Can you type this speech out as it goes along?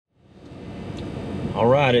All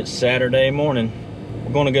right, it's Saturday morning.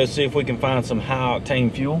 We're gonna go see if we can find some high octane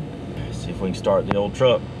fuel. See if we can start the old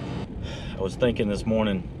truck. I was thinking this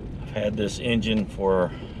morning, I've had this engine for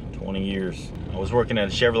 20 years. I was working at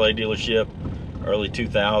a Chevrolet dealership, early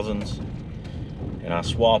 2000s, and I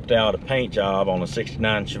swapped out a paint job on a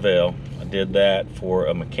 69 Chevelle. I did that for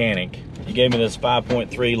a mechanic. He gave me this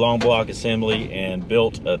 5.3 long block assembly and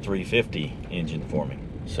built a 350 engine for me.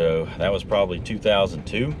 So that was probably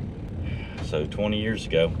 2002. So 20 years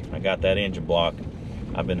ago, I got that engine block.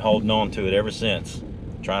 I've been holding on to it ever since,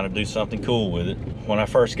 trying to do something cool with it. When I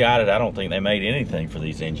first got it, I don't think they made anything for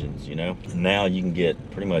these engines, you know? Now you can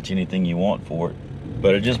get pretty much anything you want for it.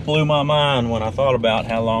 But it just blew my mind when I thought about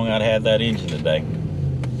how long I'd had that engine today.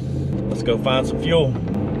 Let's go find some fuel.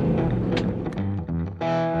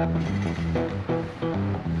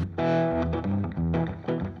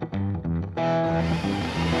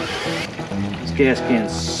 These gas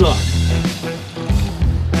cans suck.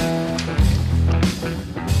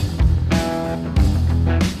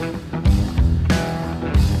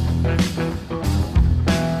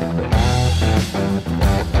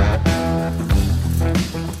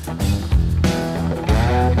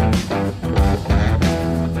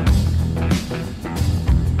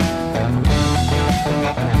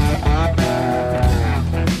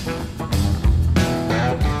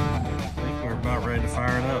 Ready to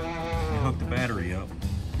fire it up and hook the battery up.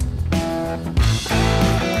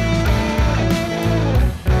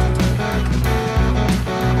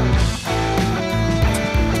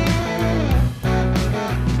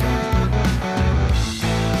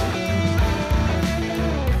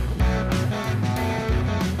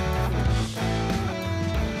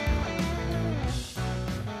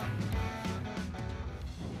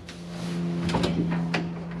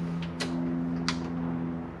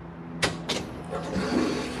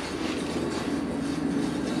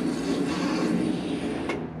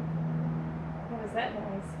 That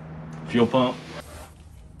noise. Fuel pump.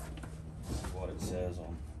 This is what it says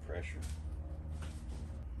on pressure.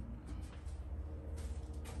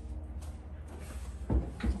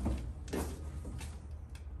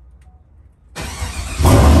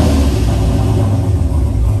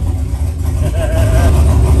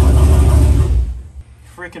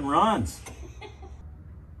 Freaking runs.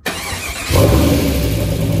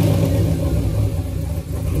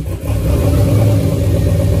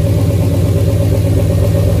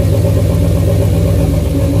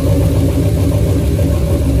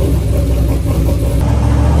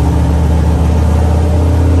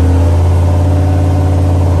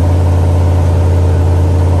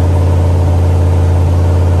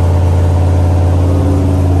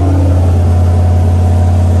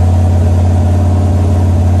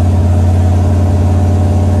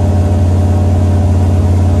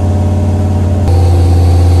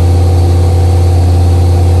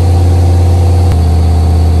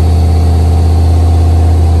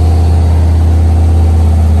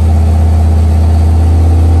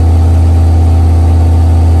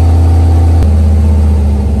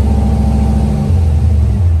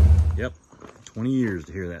 Yep, 20 years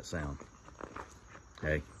to hear that sound.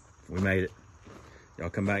 Hey, we made it. Y'all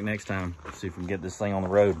come back next time, see if we can get this thing on the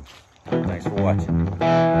road. Thanks for watching.